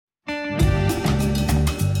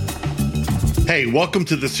Hey, welcome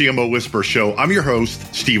to the CMO Whisper Show. I'm your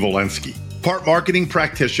host, Steve Olensky. Part marketing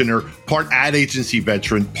practitioner, part ad agency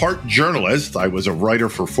veteran, part journalist. I was a writer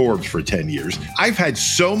for Forbes for 10 years. I've had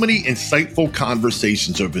so many insightful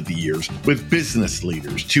conversations over the years with business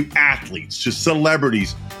leaders, to athletes, to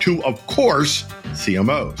celebrities, to, of course,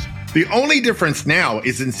 CMOs. The only difference now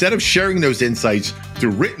is instead of sharing those insights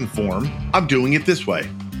through written form, I'm doing it this way.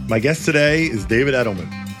 My guest today is David Edelman.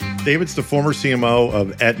 David's the former CMO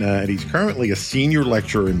of Aetna, and he's currently a senior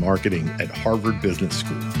lecturer in marketing at Harvard Business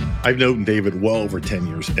School. I've known David well over 10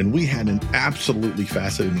 years, and we had an absolutely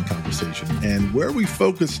fascinating conversation. And where we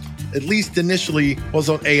focused, at least initially, was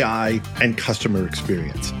on AI and customer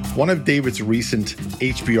experience. One of David's recent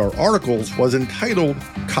HBR articles was entitled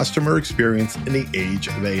Customer Experience in the Age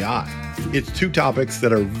of AI. It's two topics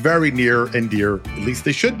that are very near and dear, at least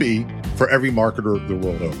they should be, for every marketer the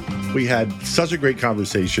world over. We had such a great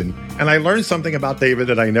conversation, and I learned something about David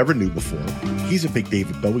that I never knew before. He's a big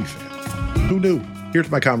David Bowie fan. Who knew? Here's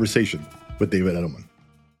my conversation with David Edelman.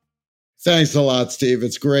 Thanks a lot, Steve.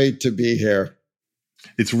 It's great to be here.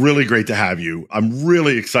 It's really great to have you. I'm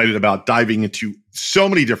really excited about diving into so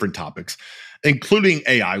many different topics, including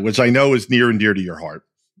AI, which I know is near and dear to your heart.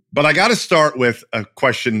 But I got to start with a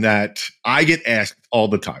question that I get asked all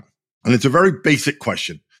the time. And it's a very basic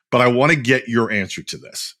question, but I want to get your answer to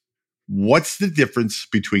this. What's the difference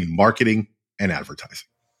between marketing and advertising?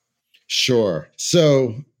 Sure.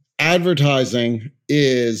 So advertising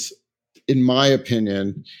is, in my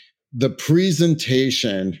opinion, the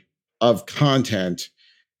presentation of content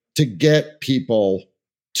to get people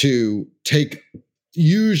to take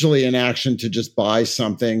usually an action to just buy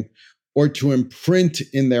something or to imprint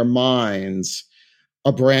in their minds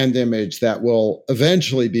a brand image that will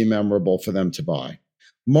eventually be memorable for them to buy.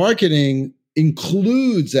 Marketing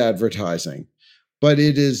includes advertising, but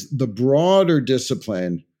it is the broader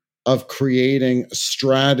discipline of creating a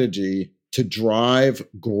strategy to drive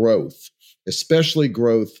growth, especially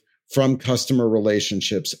growth from customer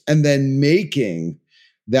relationships, and then making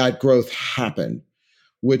that growth happen,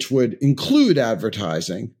 which would include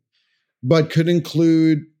advertising, but could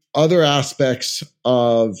include other aspects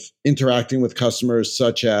of interacting with customers,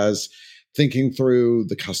 such as thinking through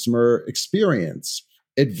the customer experience,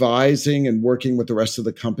 advising and working with the rest of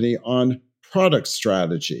the company on product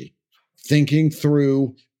strategy, thinking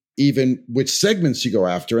through even which segments you go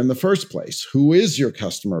after in the first place. Who is your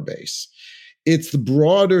customer base? It's the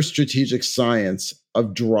broader strategic science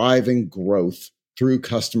of driving growth through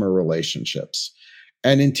customer relationships.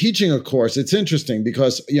 And in teaching a course, it's interesting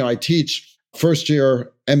because, I teach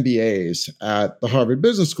first-year MBAs at the Harvard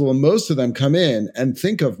Business School, and most of them come in and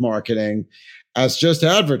think of marketing as just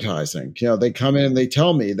advertising. They come in and they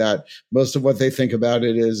tell me that most of what they think about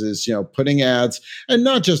it is putting ads, and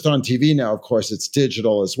not just on TV now, of course, it's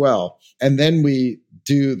digital as well. And then we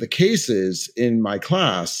do the cases in my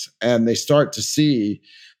class, and they start to see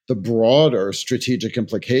the broader strategic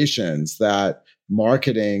implications that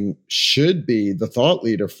marketing should be the thought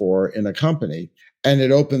leader for in a company. And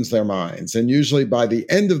it opens their minds. And usually by the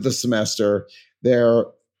end of the semester, they're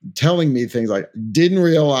telling me things like, didn't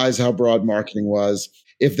realize how broad marketing was.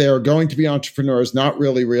 If they're going to be entrepreneurs, not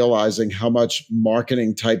really realizing how much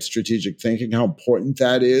marketing type strategic thinking, how important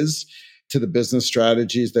that is to the business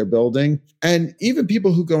strategies they're building. And even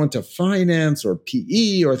people who go into finance or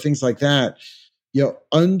PE or things like that,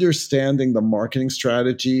 understanding the marketing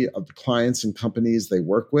strategy of the clients and companies they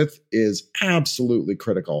work with is absolutely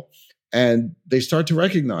critical. And they start to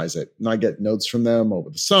recognize it. And I get notes from them over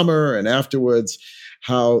the summer and afterwards,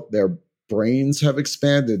 how their brains have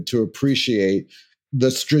expanded to appreciate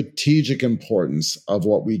the strategic importance of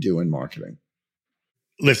what we do in marketing.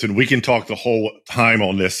 Listen, we can talk the whole time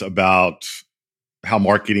on this about how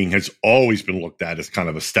marketing has always been looked at as kind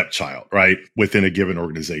of a stepchild, right, within a given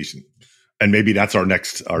organization. And maybe that's our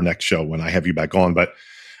next show when I have you back on. But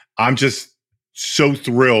I'm just so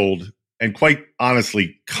thrilled and quite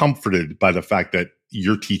honestly comforted by the fact that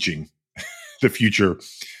you're teaching the future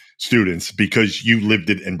students because you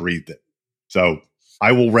lived it and breathed it. So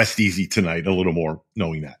I will rest easy tonight a little more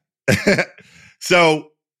knowing that. So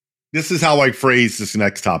this is how I phrase this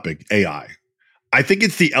next topic, AI. I think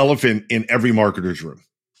it's the elephant in every marketer's room.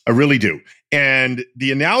 I really do. And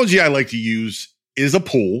the analogy I like to use is a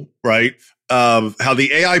pool, right? Of how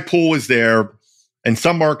the AI pool is there. And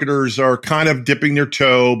some marketers are kind of dipping their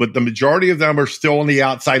toe, but the majority of them are still on the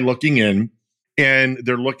outside looking in. And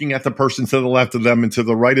they're looking at the person to the left of them and to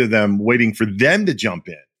the right of them, waiting for them to jump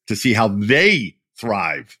in to see how they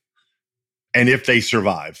thrive and if they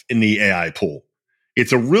survive in the AI pool.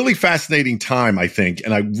 It's a really fascinating time, I think.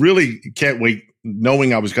 And I really can't wait,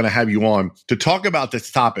 knowing I was going to have you on to talk about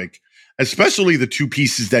this topic especially the two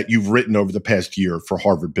pieces that you've written over the past year for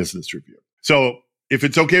Harvard Business Review. So if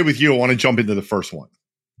it's okay with you, I want to jump into the first one.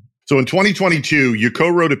 So in 2022, you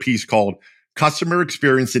co-wrote a piece called Customer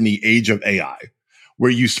Experience in the Age of AI,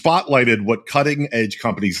 where you spotlighted what cutting edge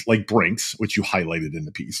companies like Brinks, which you highlighted in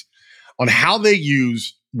the piece, on how they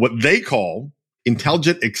use what they call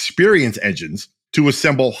intelligent experience engines to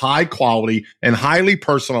assemble high quality and highly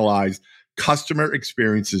personalized customer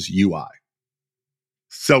experiences UI.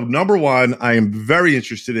 So number one, I am very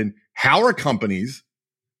interested in how are companies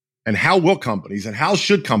and how will companies and how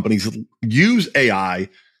should companies use AI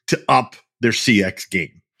to up their CX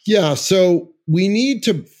game? Yeah, so we need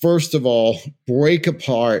to, first of all, break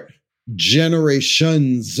apart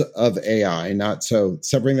generations of AI, not so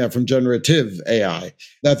separating that from generative AI,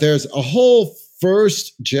 that there's a whole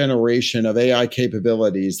first generation of AI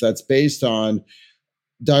capabilities that's based on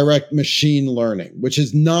direct machine learning, which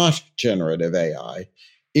is not generative AI.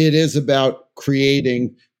 It is about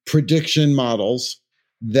creating prediction models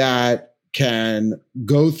that can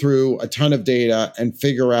go through a ton of data and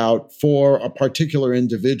figure out for a particular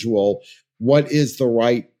individual what is the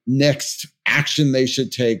right next action they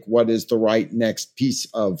should take, what is the right next piece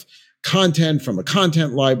of content from a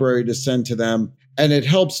content library to send to them. And it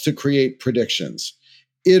helps to create predictions.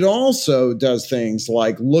 It also does things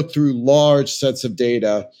like look through large sets of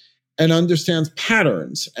data and understands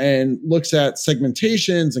patterns and looks at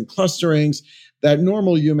segmentations and clusterings that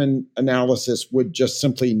normal human analysis would just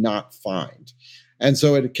simply not find. And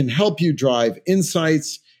so it can help you drive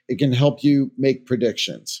insights. It can help you make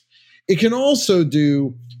predictions. It can also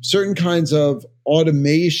do certain kinds of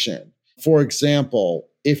automation. For example,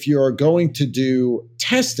 if you're going to do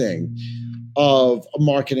testing of a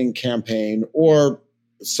marketing campaign or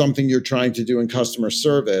something you're trying to do in customer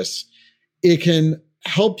service, it can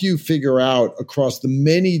help you figure out across the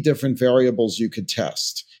many different variables you could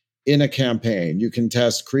test in a campaign. You can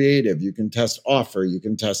test creative, you can test offer, you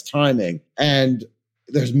can test timing, and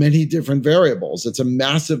there's many different variables. It's a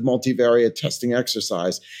massive multivariate testing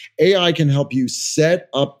exercise. AI can help you set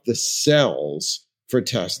up the cells for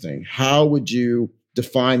testing. How would you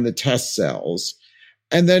define the test cells?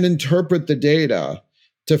 And then interpret the data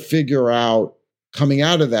to figure out, coming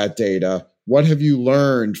out of that data, what have you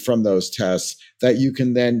learned from those tests that you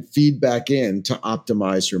can then feed back in to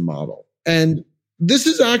optimize your model? And this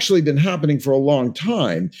has actually been happening for a long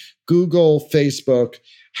time. Google, Facebook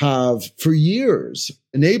have for years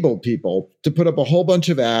enabled people to put up a whole bunch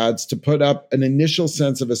of ads, to put up an initial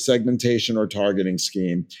sense of a segmentation or targeting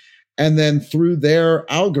scheme, and then through their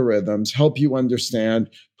algorithms help you understand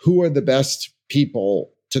who are the best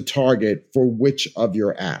people to target for which of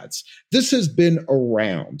your ads. This has been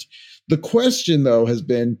around. The question, though, has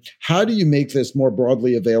been, how do you make this more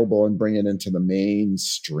broadly available and bring it into the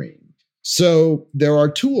mainstream? So there are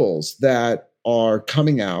tools that are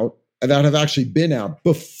coming out that have actually been out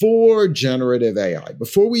before generative AI,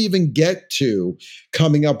 before we even get to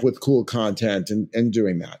coming up with cool content and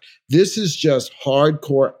doing that. This is just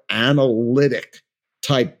hardcore analytic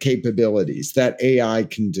type capabilities that AI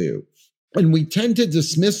can do. And we tend to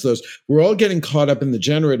dismiss those. We're all getting caught up in the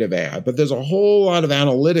generative AI, but there's a whole lot of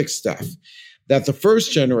analytic stuff that the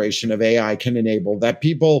first generation of AI can enable that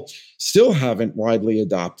people still haven't widely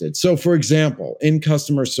adopted. So for example, in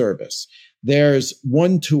customer service, there's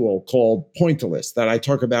one tool called Pointillist that I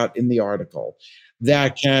talk about in the article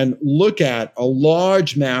that can look at a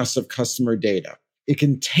large mass of customer data. It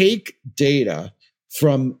can take data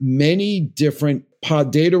from many different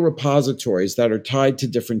data repositories that are tied to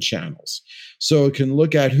different channels. So it can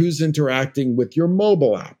look at who's interacting with your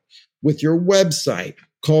mobile app, with your website,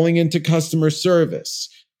 calling into customer service,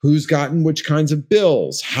 who's gotten which kinds of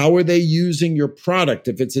bills, how are they using your product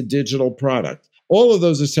if it's a digital product. All of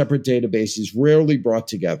those are separate databases, rarely brought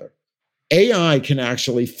together. AI can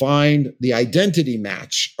actually find the identity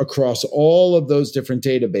match across all of those different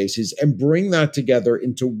databases and bring that together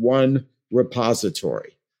into one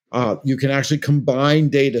repository. You can actually combine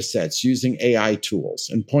data sets using AI tools,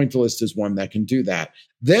 and Pointillist is one that can do that.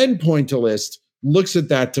 Then Pointillist looks at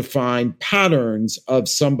that to find patterns of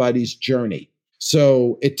somebody's journey.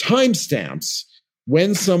 So it timestamps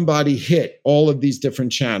when somebody hit all of these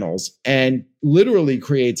different channels and literally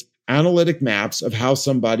creates analytic maps of how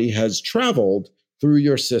somebody has traveled through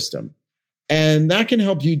your system. And that can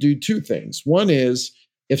help you do two things. One is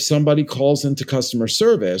if somebody calls into customer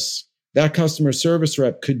service, that customer service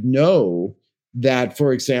rep could know that,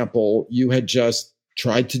 for example, you had just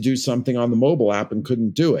tried to do something on the mobile app and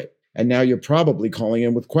couldn't do it. And now you're probably calling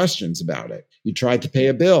in with questions about it. You tried to pay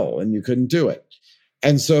a bill and you couldn't do it.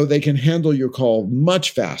 And so they can handle your call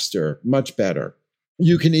much faster, much better.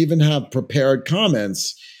 You can even have prepared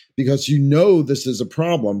comments because you know this is a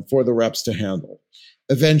problem for the reps to handle.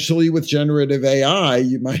 Eventually, with generative AI,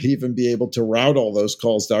 you might even be able to route all those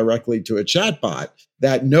calls directly to a chatbot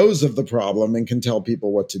that knows of the problem and can tell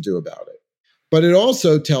people what to do about it. But it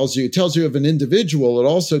also tells you of an individual. It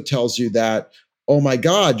also tells you that, oh my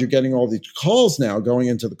God, you're getting all these calls now going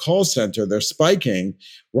into the call center. They're spiking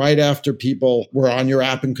right after people were on your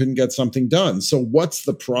app and couldn't get something done. So what's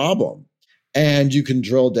the problem? And you can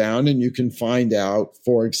drill down and you can find out,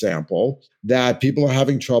 for example, that people are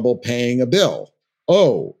having trouble paying a bill.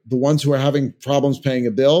 Oh, the ones who are having problems paying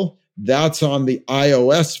a bill, that's on the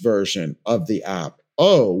iOS version of the app.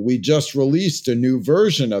 Oh, we just released a new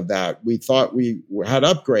version of that. We thought we had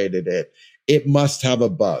upgraded it. It must have a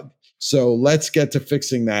bug. So let's get to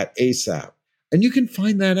fixing that ASAP. And you can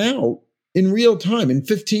find that out in real time. In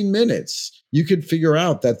 15 minutes, you could figure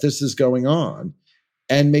out that this is going on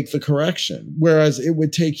and make the correction. Whereas it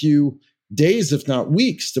would take you days, if not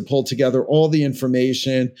weeks, to pull together all the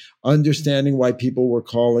information, understanding why people were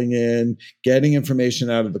calling in, getting information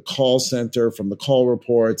out of the call center from the call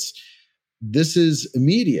reports. This is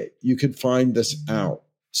immediate. You could find this out.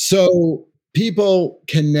 So people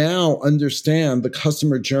can now understand the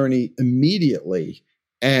customer journey immediately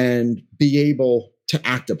and be able to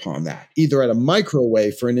act upon that, either at a micro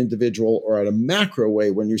way for an individual or at a macro way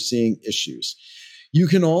when you're seeing issues. You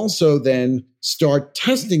can also then start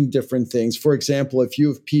testing different things. For example, if you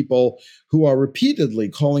have people who are repeatedly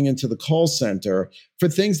calling into the call center for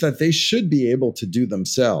things that they should be able to do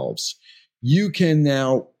themselves, you can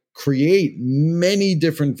now create many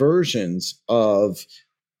different versions of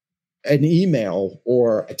an email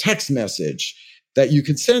or a text message that you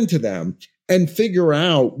could send to them and figure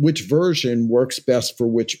out which version works best for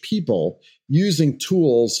which people using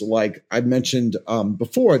tools like I mentioned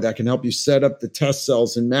before that can help you set up the test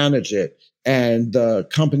cells and manage it. And the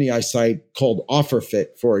company I cite called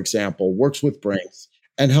OfferFit, for example, works with Brinks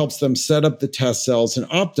and helps them set up the test cells and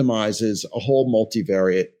optimizes a whole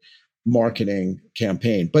multivariate marketing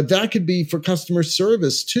campaign. But that could be for customer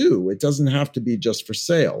service too. It doesn't have to be just for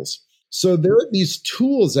sales. So there are these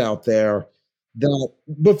tools out there that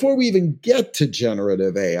before we even get to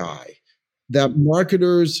generative AI, that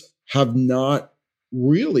marketers have not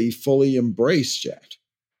really fully embraced yet.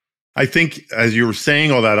 I think as you were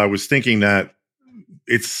saying all that, I was thinking that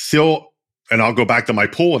it's still, and I'll go back to my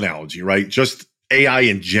pool analogy, right? Just AI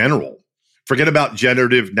in general. Forget about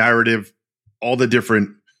generative, narrative, all the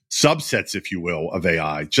different subsets, if you will, of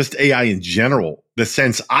AI. Just AI in general. The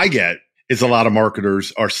sense I get is a lot of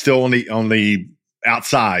marketers are still on the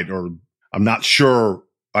outside, or I'm not sure.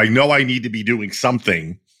 I know I need to be doing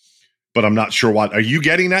something, but I'm not sure what. Are you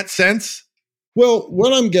getting that sense? Well,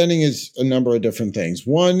 what I'm getting is a number of different things.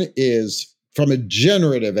 One is from a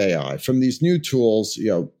generative AI, from these new tools,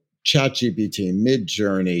 ChatGPT,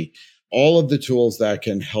 Midjourney, all of the tools that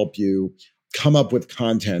can help you come up with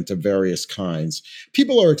content of various kinds.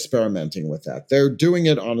 People are experimenting with that. They're doing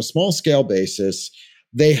it on a small scale basis.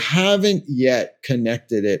 They haven't yet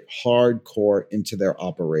connected it hardcore into their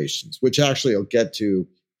operations, which actually I'll get to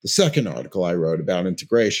the second article I wrote about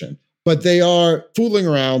integration. But they are fooling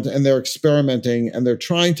around and they're experimenting and they're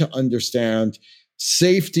trying to understand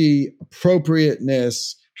safety,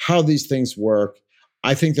 appropriateness, how these things work.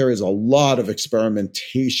 I think there is a lot of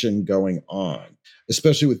experimentation going on,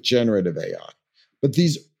 especially with generative AI. But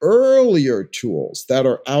these earlier tools that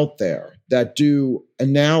are out there that do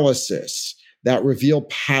analysis, that reveal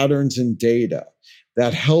patterns in data,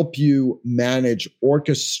 that help you manage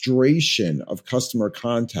orchestration of customer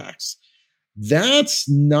contacts, that's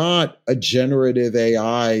not a generative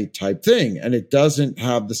AI type thing, and it doesn't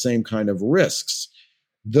have the same kind of risks.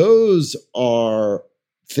 Those are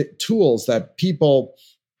tools that people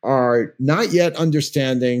are not yet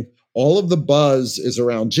understanding. All of the buzz is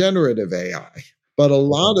around generative AI, but a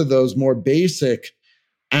lot of those more basic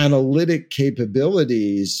analytic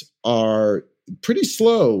capabilities are pretty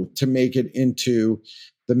slow to make it into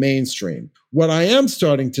the mainstream. What I am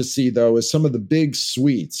starting to see, though, is some of the big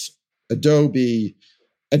suites, Adobe,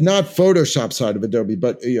 and not Photoshop side of Adobe,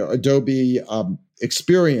 but Adobe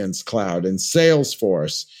Experience Cloud and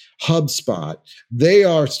Salesforce, HubSpot. They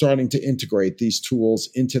are starting to integrate these tools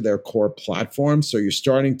into their core platform. So you're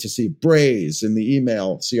starting to see Braze in the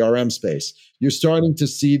email CRM space. You're starting to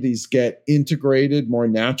see these get integrated more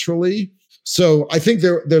naturally. So I think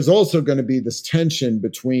there's also going to be this tension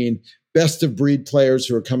between best of breed players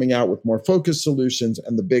who are coming out with more focused solutions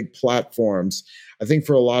and the big platforms. I think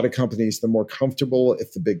for a lot of companies, they're more comfortable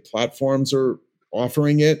if the big platforms are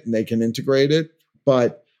offering it and they can integrate it.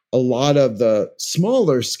 But a lot of the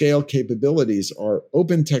smaller scale capabilities are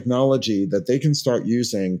open technology that they can start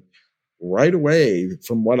using right away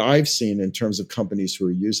from what I've seen in terms of companies who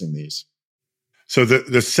are using these. So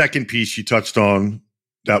the second piece you touched on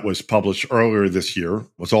that was published earlier this year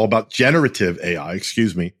was all about generative AI,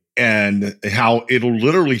 and how it'll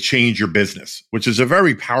literally change your business, which is a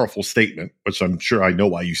very powerful statement, which I'm sure I know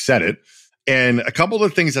why you said it. And a couple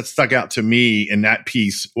of things that stuck out to me in that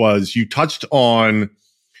piece was you touched on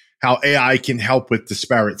how AI can help with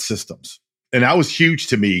disparate systems. And that was huge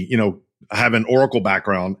to me. I have an Oracle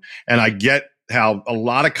background, and I get how a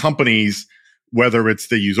lot of companies, whether it's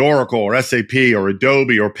they use Oracle or SAP or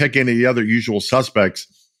Adobe or pick any of the other usual suspects,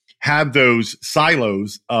 have those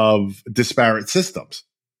silos of disparate systems.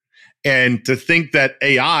 And to think that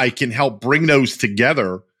AI can help bring those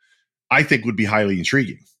together, I think would be highly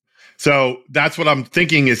intriguing. So that's what I'm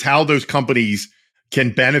thinking is how those companies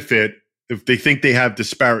can benefit if they think they have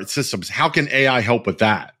disparate systems. How can AI help with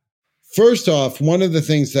that? First off, one of the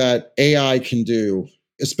things that AI can do,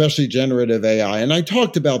 especially generative AI, and I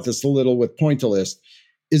talked about this a little with Pointillist,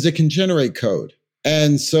 is it can generate code.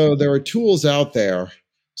 And so there are tools out there,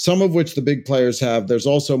 some of which the big players have. There's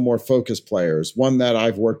also more focused players. One that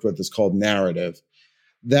I've worked with is called Narrative,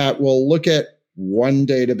 that will look at one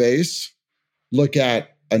database, look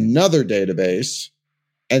at another database,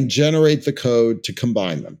 and generate the code to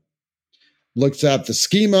combine them. Looks at the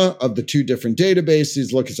schema of the two different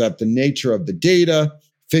databases, looks at the nature of the data,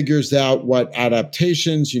 figures out what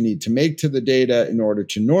adaptations you need to make to the data in order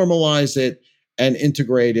to normalize it and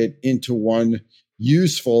integrate it into one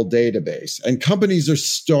useful database. And companies are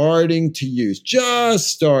just starting to use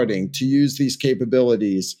these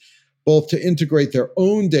capabilities, both to integrate their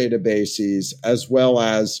own databases as well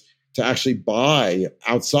as to actually buy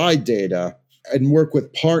outside data and work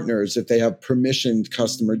with partners if they have permissioned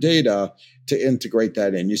customer data to integrate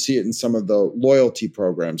that in. You see it in some of the loyalty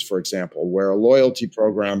programs, for example, where a loyalty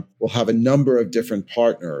program will have a number of different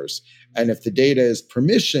partners. And if the data is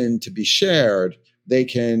permissioned to be shared, they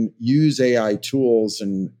can use AI tools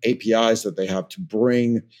and APIs that they have to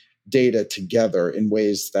bring data together in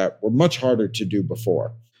ways that were much harder to do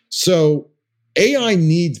before. So AI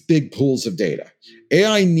needs big pools of data.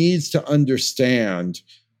 AI needs to understand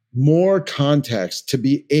more context to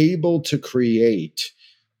be able to create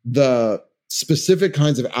the specific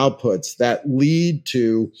kinds of outputs that lead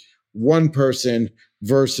to one person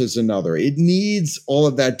versus another. It needs all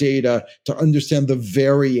of that data to understand the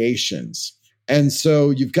variations. And so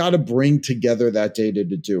you've got to bring together that data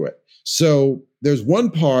to do it. So there's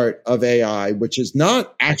one part of AI, which is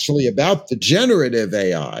not actually about the generative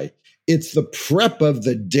AI. It's the prep of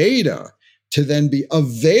the data to then be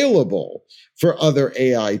available for other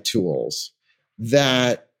AI tools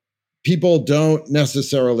that people don't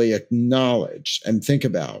necessarily acknowledge and think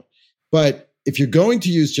about. But if you're going to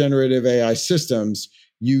use generative AI systems,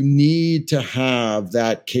 you need to have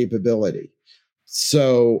that capability.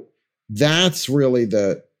 So that's really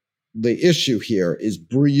the issue here is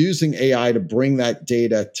using AI to bring that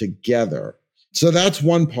data together. So that's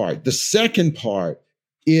one part. The second part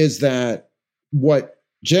is that what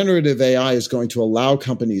generative AI is going to allow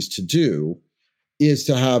companies to do is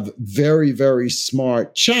to have very, very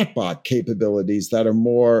smart chatbot capabilities that are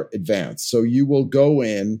more advanced. So you will go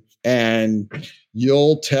in and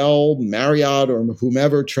you'll tell Marriott or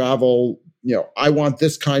whomever travel, I want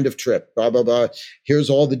this kind of trip, blah, blah, blah.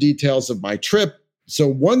 Here's all the details of my trip. So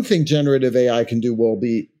one thing generative AI can do will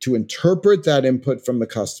be to interpret that input from the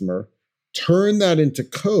customer, turn that into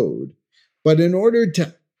code. But in order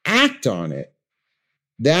to act on it,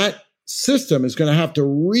 that system is going to have to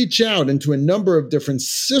reach out into a number of different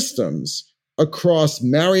systems across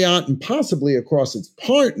Marriott and possibly across its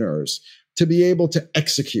partners to be able to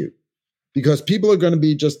execute, because people are going to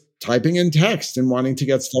be just typing in text and wanting to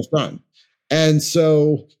get stuff done. And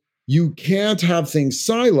so you can't have things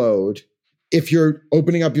siloed if you're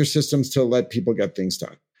opening up your systems to let people get things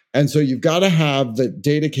done. And so you've got to have the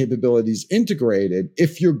data capabilities integrated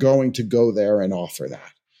if you're going to go there and offer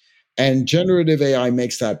that. And generative AI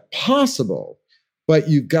makes that possible, but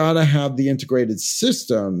you've got to have the integrated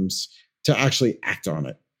systems to actually act on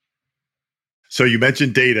it. So you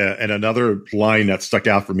mentioned data, and another line that stuck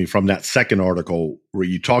out for me from that second article where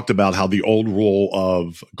you talked about how the old rule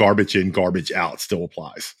of garbage in, garbage out still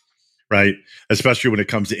applies, right? Especially when it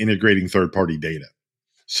comes to integrating third-party data.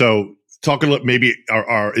 So talk a little, maybe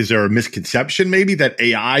is there a misconception maybe that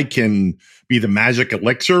AI can be the magic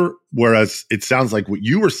elixir? Whereas it sounds like what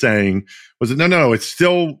you were saying was that no, it's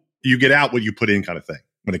still, you get out what you put in kind of thing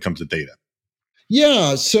when it comes to data.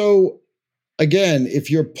 Yeah. So Again,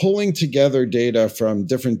 if you're pulling together data from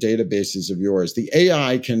different databases of yours, the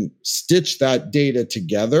AI can stitch that data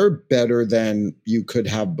together better than you could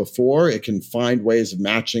have before. It can find ways of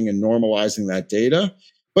matching and normalizing that data.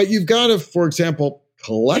 But you've got to, for example,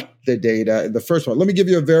 collect the data in the first one. Let me give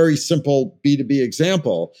you a very simple B2B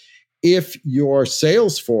example. If your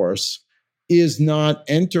sales force is not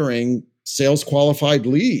entering sales qualified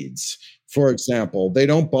leads, for example, they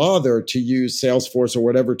don't bother to use Salesforce or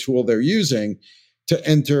whatever tool they're using to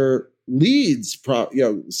enter leads,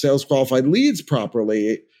 sales qualified leads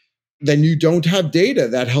properly, then you don't have data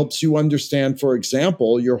that helps you understand, for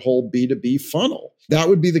example, your whole B2B funnel. That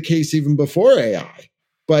would be the case even before AI,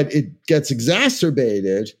 but it gets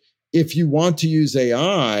exacerbated if you want to use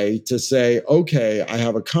AI to say, okay, I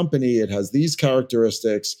have a company, it has these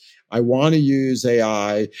characteristics, I want to use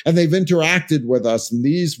AI, and they've interacted with us in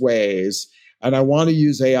these ways, and I want to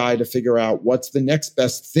use AI to figure out what's the next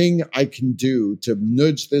best thing I can do to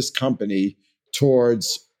nudge this company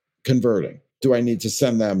towards converting. Do I need to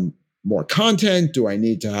send them more content? Do I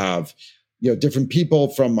need to have different people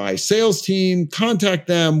from my sales team contact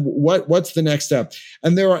them? What's the next step?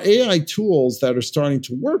 And there are AI tools that are starting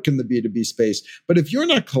to work in the B2B space, but if you're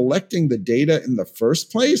not collecting the data in the first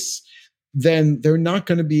place, then they're not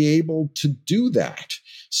going to be able to do that.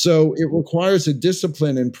 So it requires a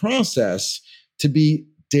discipline and process to be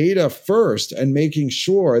data first and making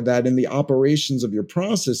sure that in the operations of your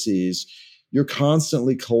processes, you're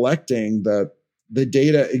constantly collecting the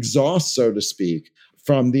data exhaust, so to speak,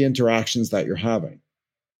 from the interactions that you're having.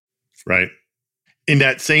 Right. In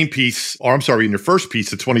that same piece, or I'm sorry, in your first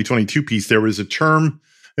piece, the 2022 piece, there was a term,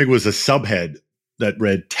 I think it was a subhead that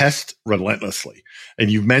read test relentlessly.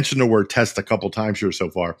 And you've mentioned the word test a couple times here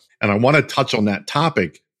so far. And I want to touch on that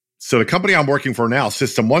topic. So the company I'm working for now,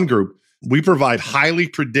 System One Group, we provide highly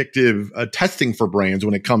predictive testing for brands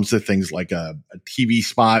when it comes to things like a TV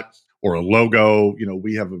spot or a logo.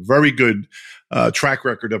 We have a very good track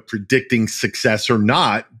record of predicting success or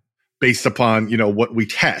not based upon, what we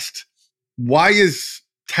test. Why is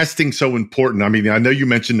testing so important? I mean, I know you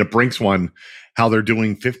mentioned the Brinks one, how they're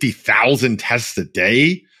doing 50,000 tests a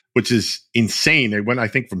day, which is insane. They went, I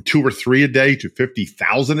think, from 2 or 3 a day to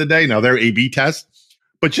 50,000 a day. Now they're A/B tests,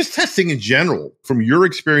 but just testing in general, from your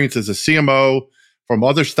experience as a CMO, from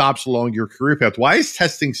other stops along your career path, why is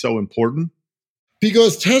testing so important?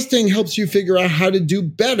 Because testing helps you figure out how to do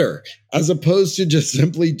better, as opposed to just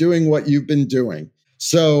simply doing what you've been doing.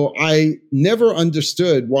 So I never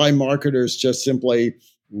understood why marketers just simply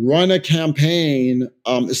run a campaign,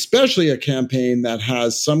 especially a campaign that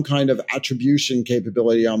has some kind of attribution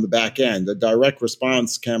capability on the back end, a direct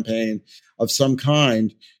response campaign of some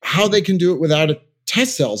kind, how they can do it without a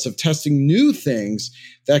test cells of testing new things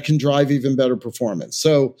that can drive even better performance.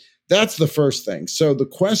 So that's the first thing. So the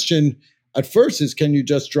question at first is, can you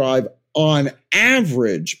just drive on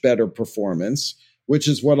average better performance, which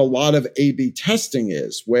is what a lot of A/B testing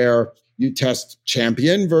is, where you test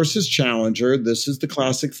champion versus challenger. This is the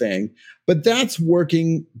classic thing, but that's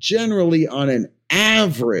working generally on an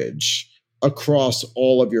average across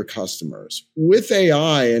all of your customers. With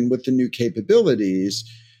AI and with the new capabilities,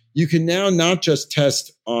 you can now not just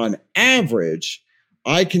test on average.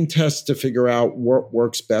 I can test to figure out what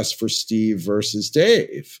works best for Steve versus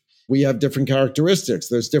Dave. We have different characteristics.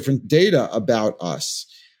 There's different data about us.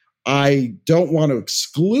 I don't want to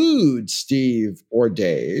exclude Steve or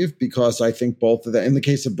Dave because I think both of them, in the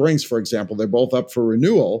case of Brinks, for example, they're both up for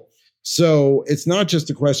renewal. So it's not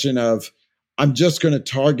just a question of, I'm just going to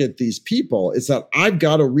target these people. It's that I've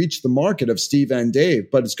got to reach the market of Steve and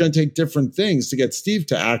Dave, but it's going to take different things to get Steve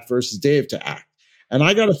to act versus Dave to act. And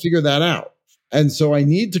I got to figure that out. And so I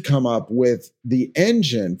need to come up with the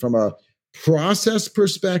engine from a process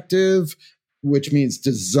perspective, which means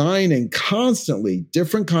designing constantly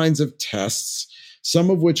different kinds of tests,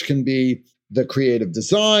 some of which can be the creative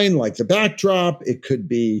design, like the backdrop. It could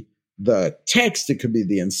be the text. It could be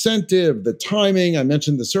the incentive, the timing. I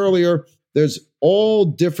mentioned this earlier. There's all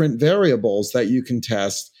different variables that you can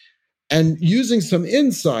test. And using some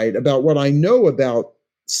insight about what I know about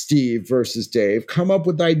Steve versus Dave, come up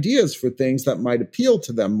with ideas for things that might appeal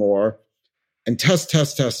to them more, and test,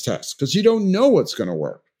 because you don't know what's going to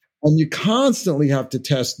work. And you constantly have to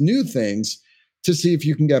test new things to see if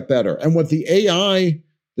you can get better. And with the AI,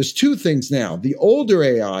 there's two things now. The older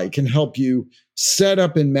AI can help you set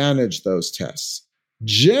up and manage those tests.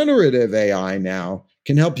 Generative AI now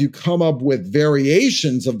can help you come up with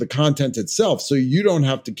variations of the content itself, so you don't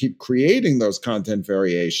have to keep creating those content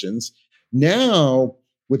variations. Now,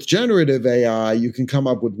 with generative AI, you can come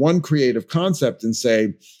up with one creative concept and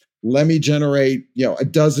say, let me generate, a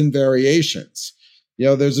dozen variations.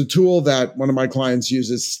 There's a tool that one of my clients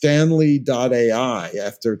uses, Stanley.ai,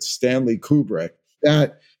 after Stanley Kubrick,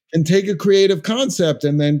 that can take a creative concept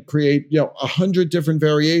and then create, 100 different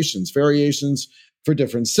variations for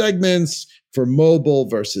different segments, for mobile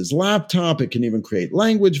versus laptop. It can even create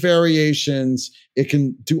language variations. It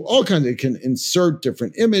can do all kinds. It can insert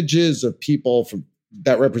different images of people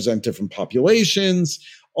that represent different populations,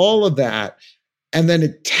 all of that. And then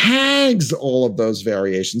it tags all of those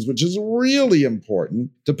variations, which is really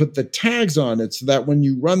important to put the tags on it so that when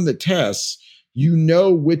you run the tests, you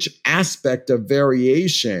know which aspect of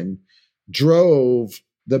variation drove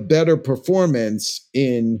the better performance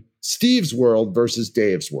in Steve's world versus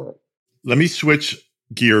Dave's world. Let me switch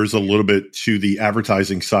gears a little bit to the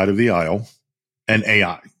advertising side of the aisle and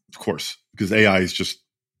AI, of course, because AI is just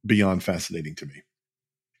beyond fascinating to me.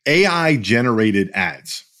 AI generated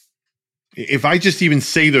ads. If I just even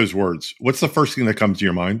say those words, what's the first thing that comes to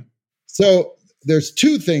your mind? So there's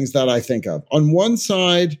two things that I think of. On one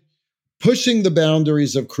side, pushing the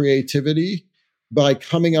boundaries of creativity by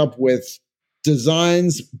coming up with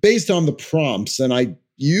designs based on the prompts. And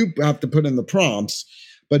you have to put in the prompts,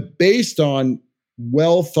 but based on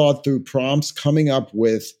well thought through prompts, coming up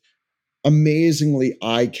with amazingly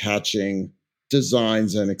eye-catching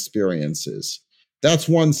designs and experiences. That's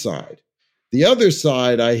one side. The other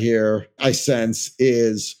side I sense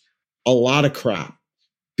is a lot of crap.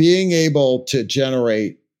 Being able to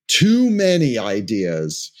generate too many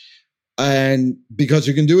ideas, and because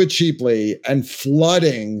you can do it cheaply, and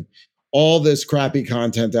flooding all this crappy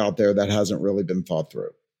content out there that hasn't really been thought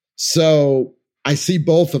through. So I see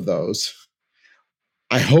both of those.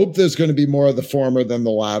 I hope there's going to be more of the former than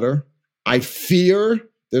the latter. I fear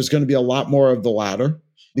there's going to be a lot more of the latter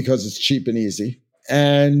because it's cheap and easy.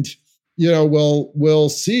 And we'll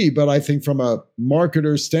see. But I think from a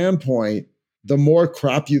marketer's standpoint, the more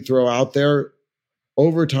crap you throw out there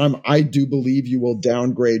over time, I do believe you will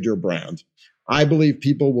downgrade your brand. I believe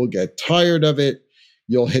people will get tired of it.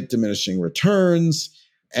 You'll hit diminishing returns,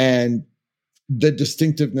 and the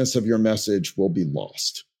distinctiveness of your message will be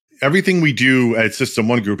lost. Everything we do at System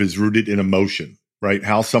One Group is rooted in emotion, right?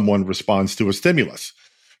 How someone responds to a stimulus,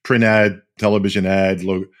 print ad, television ad,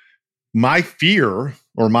 logo. My fear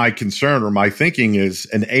or my concern or my thinking is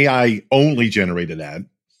an AI only generated ad.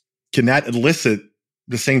 Can that elicit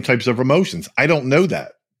the same types of emotions? I don't know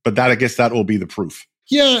that, but I guess that will be the proof.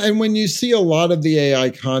 Yeah. And when you see a lot of the AI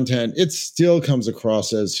content, it still comes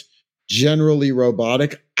across as generally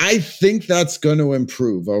robotic. I think that's going to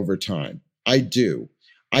improve over time. I do.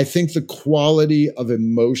 I think the quality of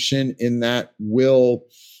emotion in that will,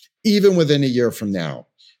 even within a year from now,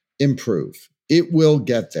 improve. It will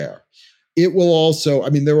get there. It will also,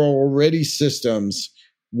 there are already systems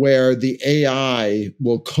where the AI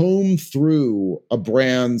will comb through a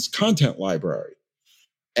brand's content library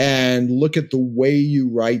and look at the way you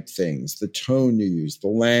write things, the tone you use, the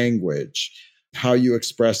language, how you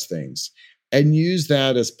express things, and use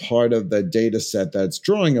that as part of the data set that's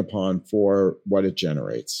drawing upon for what it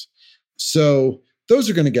generates. So those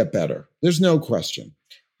are going to get better. There's no question.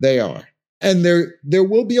 They are. And there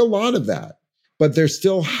will be a lot of that, but there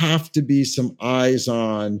still have to be some eyes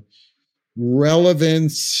on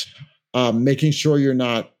relevance, making sure you're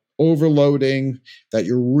not overloading, that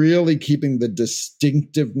you're really keeping the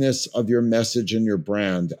distinctiveness of your message and your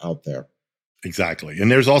brand out there. Exactly.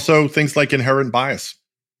 And there's also things like inherent bias,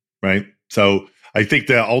 right? So I think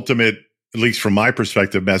the ultimate, at least from my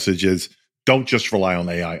perspective, message is don't just rely on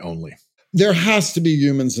AI only. There has to be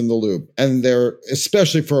humans in the loop, and there,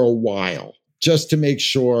 especially for a while, just to make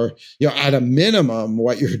sure, at a minimum,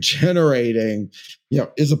 what you're generating,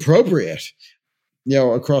 is appropriate,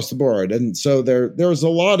 across the board. And so there's a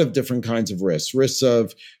lot of different kinds of risks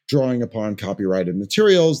of drawing upon copyrighted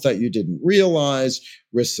materials that you didn't realize,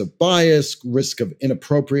 risks of bias, risk of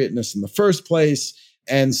inappropriateness in the first place.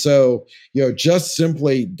 And so, just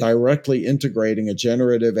simply directly integrating a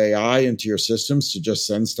generative AI into your systems to just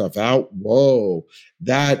send stuff out, whoa,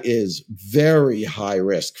 that is very high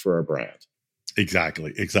risk for a brand.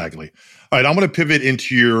 Exactly. All right, I'm going to pivot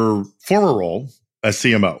into your former role as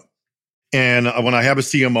CMO. And when I have a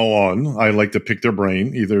CMO on, I like to pick their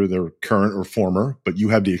brain, either their current or former, but you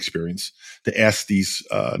have the experience to ask these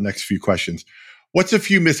next few questions. What's a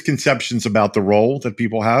few misconceptions about the role that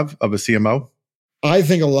people have of a CMO? I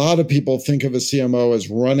think a lot of people think of a CMO as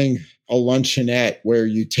running a luncheonette where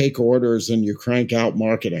you take orders and you crank out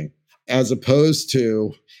marketing, as opposed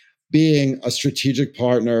to being a strategic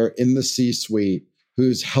partner in the C-suite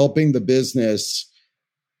who's helping the business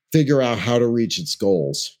figure out how to reach its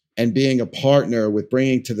goals, and being a partner with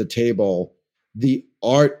bringing to the table the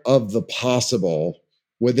art of the possible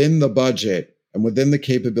within the budget and within the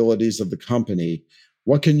capabilities of the company,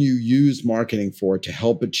 what can you use marketing for to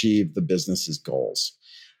help achieve the business's goals?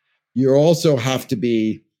 You also have to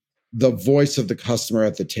be the voice of the customer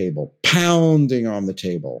at the table, pounding on the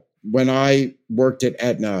table. When I worked at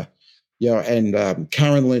Aetna, and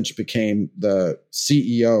Karen Lynch became the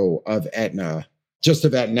CEO of Aetna, just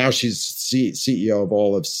of Aetna. Now she's CEO of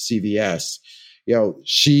all of CVS.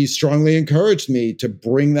 She strongly encouraged me to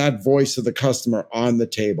bring that voice of the customer on the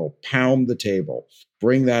table, pound the table,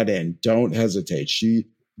 bring that in. Don't hesitate. She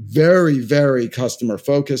very, very customer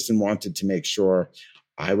focused and wanted to make sure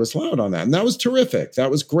I was loud on that. And that was terrific.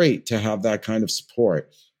 That was great to have that kind of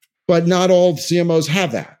support. But not all CMOs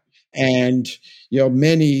have that. And,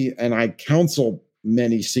 and I counsel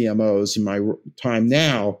many CMOs in my time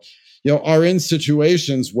now, are in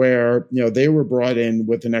situations where, they were brought in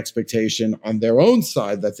with an expectation on their own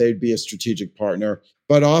side that they'd be a strategic partner,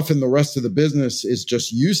 but often the rest of the business is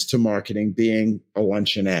just used to marketing being a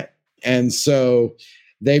luncheonette. And so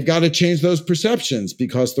they've got to change those perceptions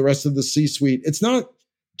because the rest of the C-suite, it's not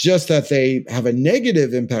just that they have a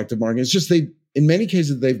negative impact of marketing, it's just in many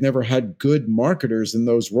cases, they've never had good marketers in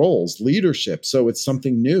those roles, leadership. So it's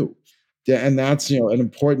something new. And that's, an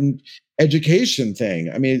important education thing.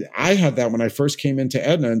 I mean, I had that when I first came into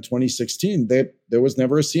Aetna in 2016. There was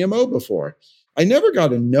never a CMO before. I never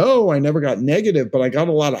got a no, I never got negative, but I got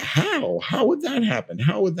a lot of how. How would that happen?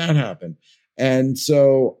 How would that happen? And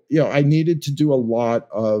so, I needed to do a lot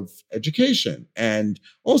of education and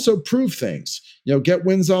also prove things, get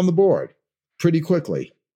wins on the board pretty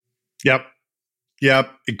quickly. Yep.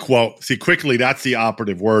 Well, see, quickly, that's the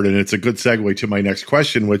operative word. And it's a good segue to my next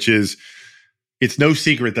question, which is, it's no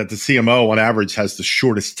secret that the CMO on average has the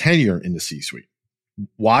shortest tenure in the C-suite.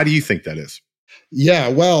 Why do you think that is? Yeah,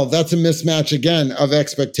 well, that's a mismatch again of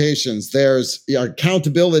expectations. There's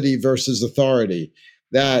accountability versus authority,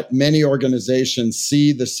 that many organizations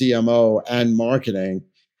see the CMO and marketing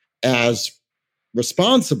as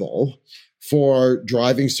responsible for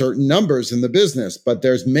driving certain numbers in the business, but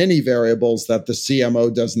there's many variables that the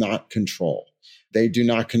CMO does not control. They do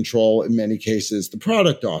not control, in many cases, the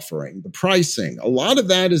product offering, the pricing. A lot of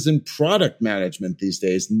that is in product management these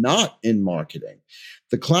days, not in marketing.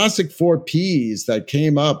 The classic 4 Ps that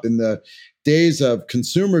came up in the days of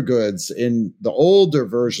consumer goods in the older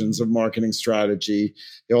versions of marketing strategy,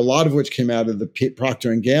 a lot of which came out of the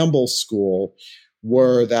Procter & Gamble school,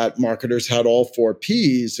 were that marketers had all 4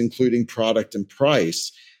 Ps, including product and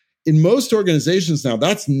price. In most organizations now,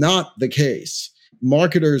 that's not the case.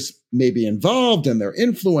 Marketers may be involved and they're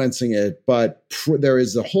influencing it, but there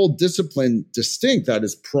is a whole discipline distinct that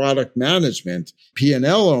is product management.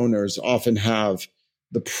 P&L owners often have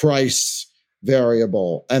the price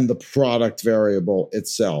variable and the product variable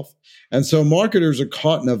itself. And so marketers are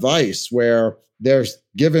caught in a vice where they're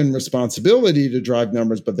given responsibility to drive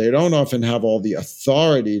numbers, but they don't often have all the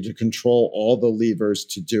authority to control all the levers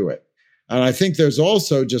to do it. And I think there's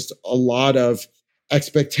also just a lot of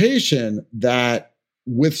expectation that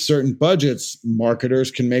with certain budgets, marketers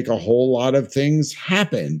can make a whole lot of things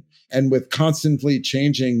happen. And with constantly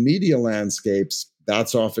changing media landscapes,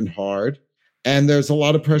 that's often hard. And there's a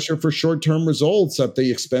lot of pressure for short-term results at the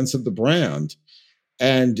expense of the brand.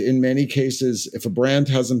 And in many cases, if a brand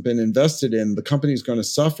hasn't been invested in, the company is going to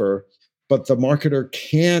suffer, but the marketer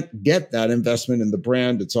can't get that investment in the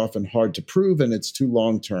brand. It's often hard to prove and it's too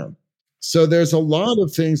long-term. So there's a lot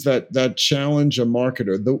of things that challenge a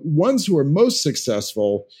marketer. The ones who are most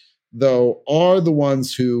successful, though, are the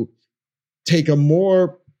ones who take a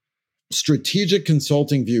more strategic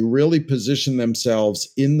consulting view, really position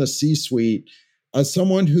themselves in the C-suite as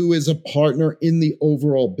someone who is a partner in the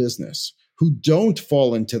overall business, who don't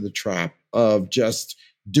fall into the trap of just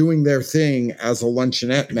doing their thing as a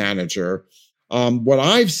luncheonette manager. What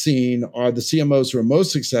I've seen are the CMOs who are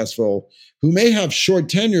most successful, who may have short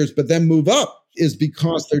tenures, but then move up, is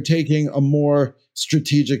because they're taking a more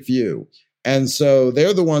strategic view. And so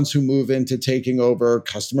they're the ones who move into taking over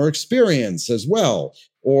customer experience as well,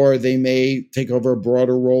 or they may take over a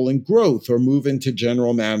broader role in growth or move into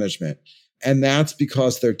general management. And that's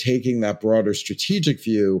because they're taking that broader strategic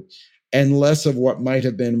view and less of what might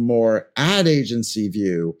have been more ad agency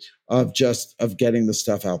view of getting the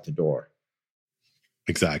stuff out the door.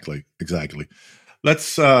 Exactly.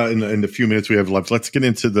 Let's, in the few minutes we have left, let's get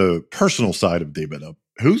into the personal side of David.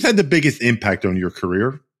 Who's had the biggest impact on your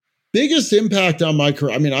career? Biggest impact on my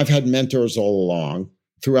career. I mean, I've had mentors all along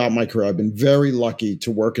throughout my career. I've been very lucky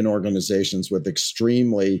to work in organizations with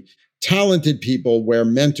extremely talented people where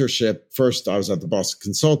mentorship, first I was at the Boston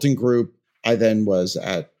Consulting Group. I then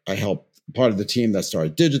I helped part of the team that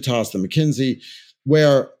started Digitas, the McKinsey.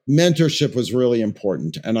 where mentorship was really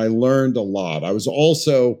important. And I learned a lot. I was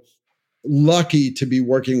also lucky to be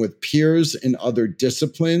working with peers in other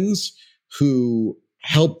disciplines who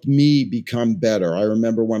helped me become better. I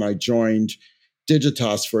remember when I joined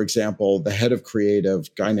Digitas, for example, the head of creative,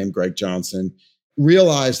 a guy named Greg Johnson,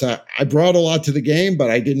 realized that I brought a lot to the game,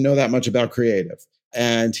 but I didn't know that much about creative.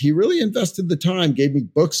 And he really invested the time, gave me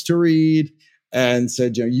books to read, and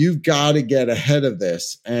said, you've got to get ahead of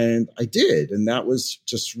this. And I did. And that was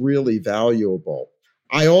just really valuable.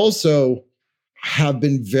 I also have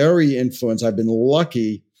been very influenced. I've been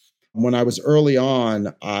lucky. When I was early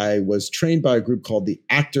on, I was trained by a group called the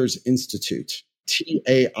Actors Institute,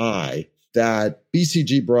 TAI, that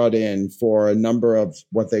BCG brought in for a number of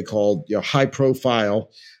what they called high profile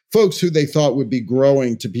folks who they thought would be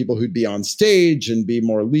growing to people who'd be on stage and be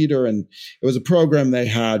more leader. And it was a program they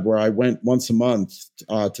had where I went once a month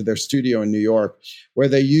to their studio in New York, where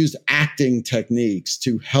they used acting techniques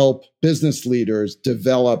to help business leaders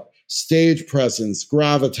develop stage presence,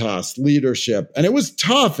 gravitas, leadership. And it was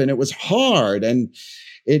tough and it was hard. And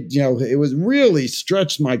it was really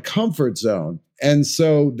stretched my comfort zone. And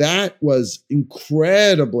so that was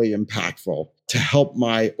incredibly impactful to help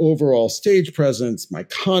my overall stage presence, my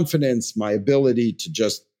confidence, my ability to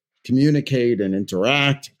just communicate and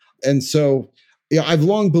interact. And so I've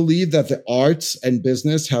long believed that the arts and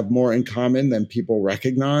business have more in common than people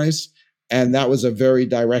recognize. And that was a very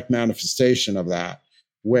direct manifestation of that,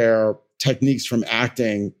 where techniques from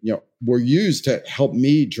acting, were used to help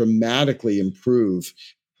me dramatically improve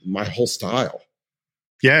my whole style.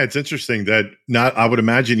 Yeah, it's interesting that I would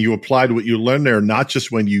imagine you applied what you learned there, not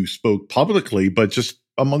just when you spoke publicly, but just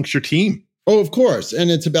amongst your team. Oh, of course.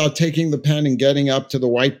 And it's about taking the pen and getting up to the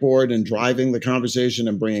whiteboard and driving the conversation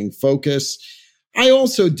and bringing focus. I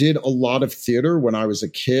also did a lot of theater when I was a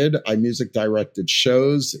kid. I music directed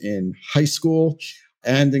shows in high school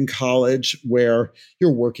and in college, where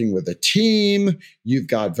you're working with a team. You've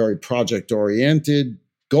got very project-oriented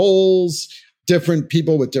goals, different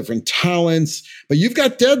people with different talents, but you've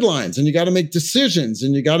got deadlines and you got to make decisions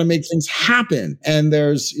and you got to make things happen. And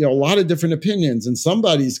there's a lot of different opinions and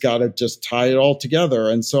somebody's got to just tie it all together.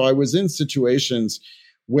 And so I was in situations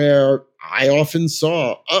where I often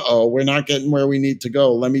saw, we're not getting where we need to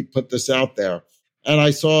go. Let me put this out there. And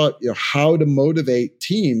I saw how to motivate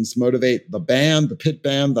teams, motivate the band, the pit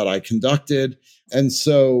band that I conducted. And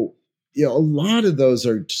so a lot of those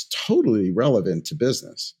are just totally relevant to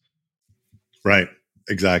business. Right.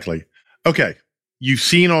 Exactly. Okay. You've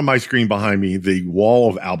seen on my screen behind me the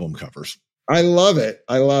wall of album covers. I love it.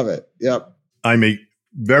 I love it. Yep. I'm a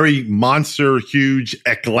very monster, huge,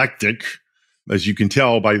 eclectic, as you can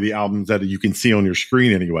tell by the albums that you can see on your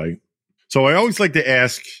screen anyway. So I always like to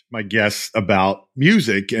ask my guests about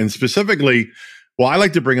music, and specifically, I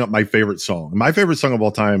like to bring up my favorite song. My favorite song of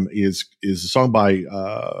all time is a song by,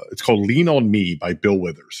 it's called Lean on Me by Bill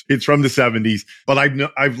Withers. It's from the 70s, but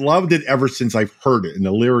I've loved it ever since I've heard it, and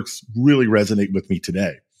the lyrics really resonate with me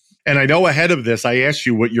today. And I know ahead of this, I asked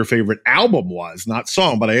you what your favorite album was, not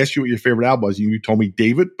song, but I asked you what your favorite album was, and you told me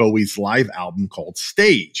David Bowie's live album called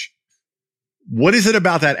Stage. What is it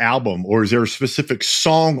about that album, or is there a specific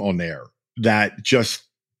song on there that just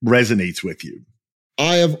resonates with you?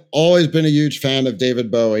 I have always been a huge fan of David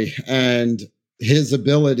Bowie and his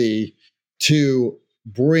ability to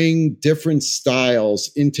bring different styles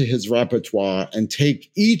into his repertoire and take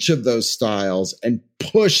each of those styles and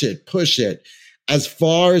push it as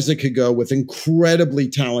far as it could go with incredibly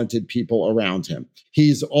talented people around him.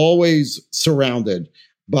 He's always surrounded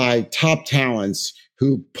by top talents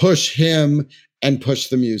who push him and push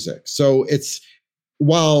the music. So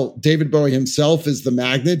while David Bowie himself is the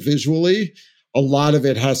magnet visually, a lot of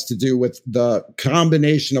it has to do with the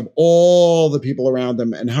combination of all the people around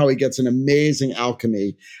him and how he gets an amazing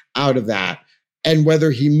alchemy out of that. And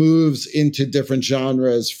whether he moves into different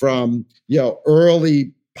genres from,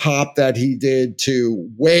 early pop that he did to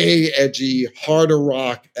way edgy, harder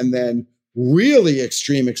rock, and then really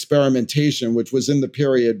extreme experimentation, which was in the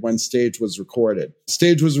period when Stage was recorded.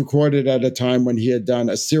 Stage was recorded at a time when he had done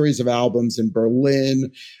a series of albums in Berlin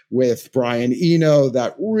with Brian Eno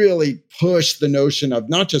that really pushed the notion of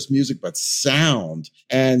not just music, but sound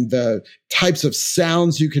and the types of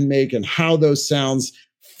sounds you can make and how those sounds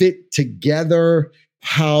fit together,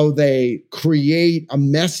 how they create a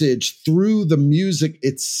message through the music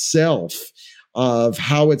itself of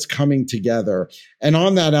how it's coming together. And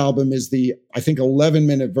on that album is the, I think,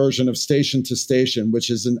 11-minute version of Station to Station, which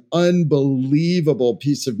is an unbelievable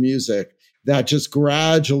piece of music that just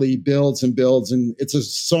gradually builds and builds. And it's a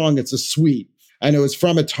song, it's a suite. And it was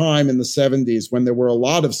from a time in the 70s when there were a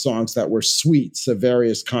lot of songs that were suites of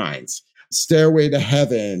various kinds. Stairway to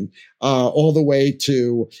Heaven, all the way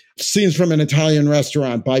to Scenes from an Italian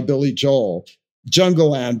Restaurant by Billy Joel,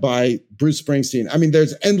 Jungleland by Bruce Springsteen. I mean,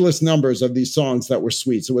 there's endless numbers of these songs that were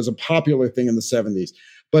sweet. So it was a popular thing in the 70s.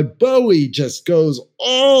 But Bowie just goes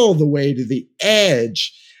all the way to the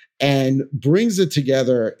edge and brings it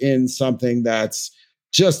together in something that's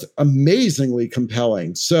just amazingly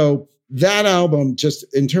compelling. So that album, just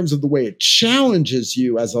in terms of the way it challenges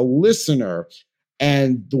you as a listener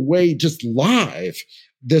and the way just live,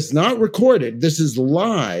 this not recorded, this is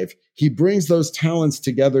live. He brings those talents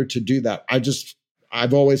together to do that.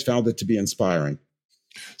 I've always found it to be inspiring.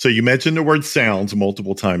 So you mentioned the word sounds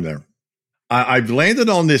multiple times there. I've landed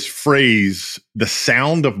on this phrase, the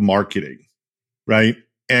sound of marketing, right?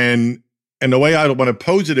 And the way I want to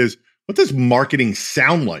pose it is, what does marketing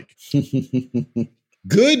sound like?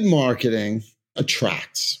 Good marketing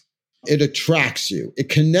attracts. It attracts you. It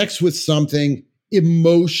connects with something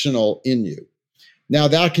emotional in you. Now,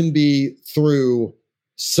 that can be through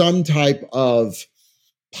some type of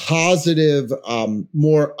positive,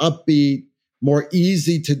 more upbeat, more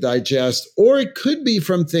easy to digest, or it could be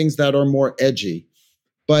from things that are more edgy.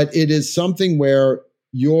 But it is something where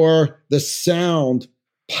the sound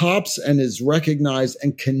pops and is recognized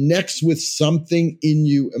and connects with something in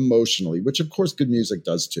you emotionally, which of course good music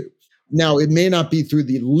does too. Now, it may not be through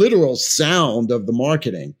the literal sound of the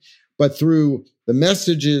marketing, but through the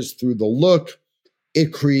messages, through the look,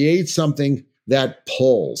 it creates something that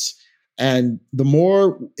pulls. And the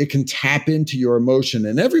more it can tap into your emotion,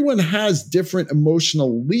 and everyone has different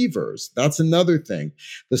emotional levers. That's another thing.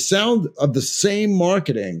 The sound of the same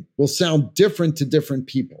marketing will sound different to different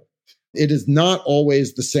people. It is not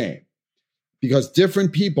always the same because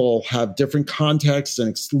different people have different contexts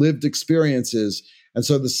and lived experiences. And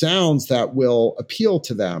so the sounds that will appeal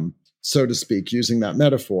to them, so to speak, using that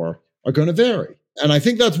metaphor, are going to vary. And I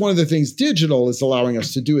think that's one of the things digital is allowing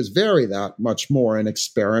us to do is vary that much more and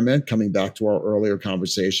experiment, coming back to our earlier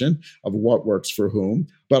conversation of what works for whom.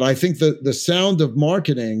 But I think that the sound of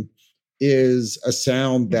marketing is a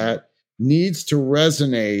sound that needs to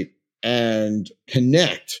resonate and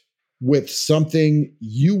connect with something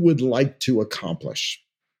you would like to accomplish.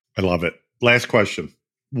 I love it. Last question.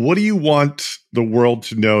 What do you want the world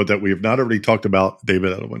to know that we have not already talked about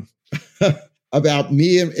David Edelman? About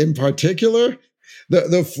me in particular?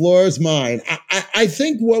 The floor is mine. I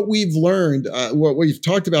think what we've learned, what we've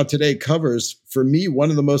talked about today covers, for me, one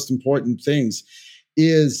of the most important things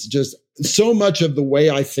is just so much of the way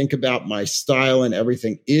I think about my style and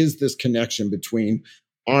everything is this connection between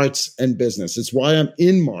arts and business. It's why I'm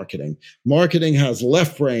in marketing. Marketing has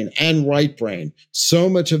left brain and right brain. So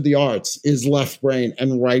much of the arts is left brain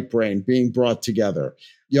and right brain being brought together.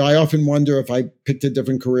 I often wonder if I picked a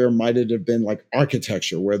different career, might it have been like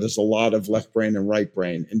architecture, where there's a lot of left brain and right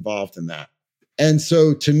brain involved in that. And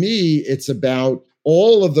so to me, it's about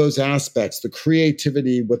all of those aspects, the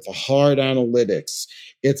creativity with the hard analytics.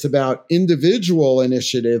 It's about individual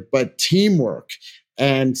initiative, but teamwork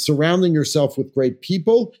and surrounding yourself with great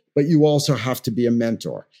people, but you also have to be a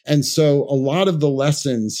mentor. And so a lot of the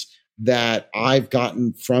lessons that I've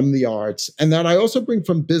gotten from the arts and that I also bring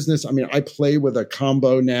from business. I mean, I play with a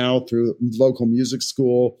combo now through local music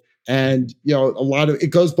school, and, a lot of it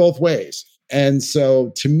goes both ways. And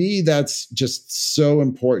so to me, that's just so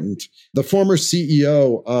important. The former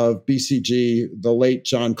CEO of BCG, the late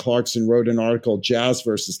John Clarkson, wrote an article, Jazz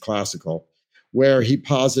versus Classical, where he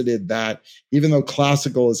posited that even though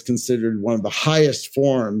classical is considered one of the highest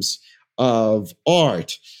forms of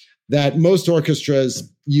art, that most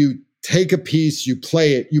orchestras, you take a piece, you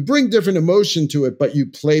play it, you bring different emotion to it, but you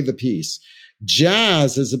play the piece.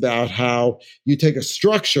 Jazz is about how you take a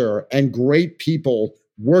structure and great people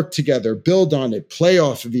work together, build on it, play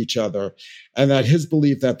off of each other. And that his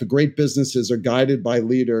belief that the great businesses are guided by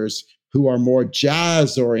leaders who are more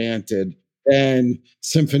jazz oriented than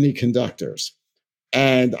symphony conductors.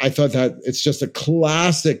 And I thought that it's just a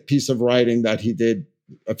classic piece of writing that he did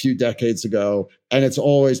a few decades ago. And it's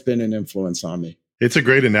always been an influence on me. It's a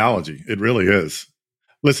great analogy. It really is.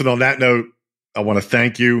 Listen, on that note, I want to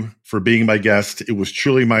thank you for being my guest. It was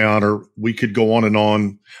truly my honor. We could go on and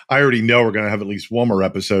on. I already know we're going to have at least one more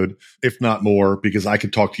episode, if not more, because I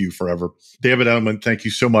could talk to you forever. David Edelman, thank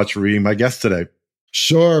you so much for being my guest today.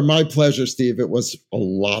 Sure. My pleasure, Steve. It was a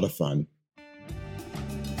lot of fun.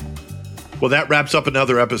 Well, that wraps up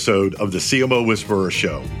another episode of the CMO Whisperer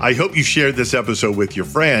Show. I hope you shared this episode with your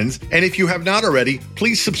friends. And if you have not already,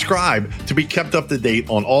 please subscribe to be kept up to date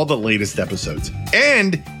on all the latest episodes.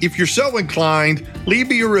 And if you're so inclined, leave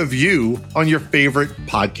me a review on your favorite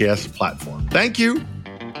podcast platform. Thank you.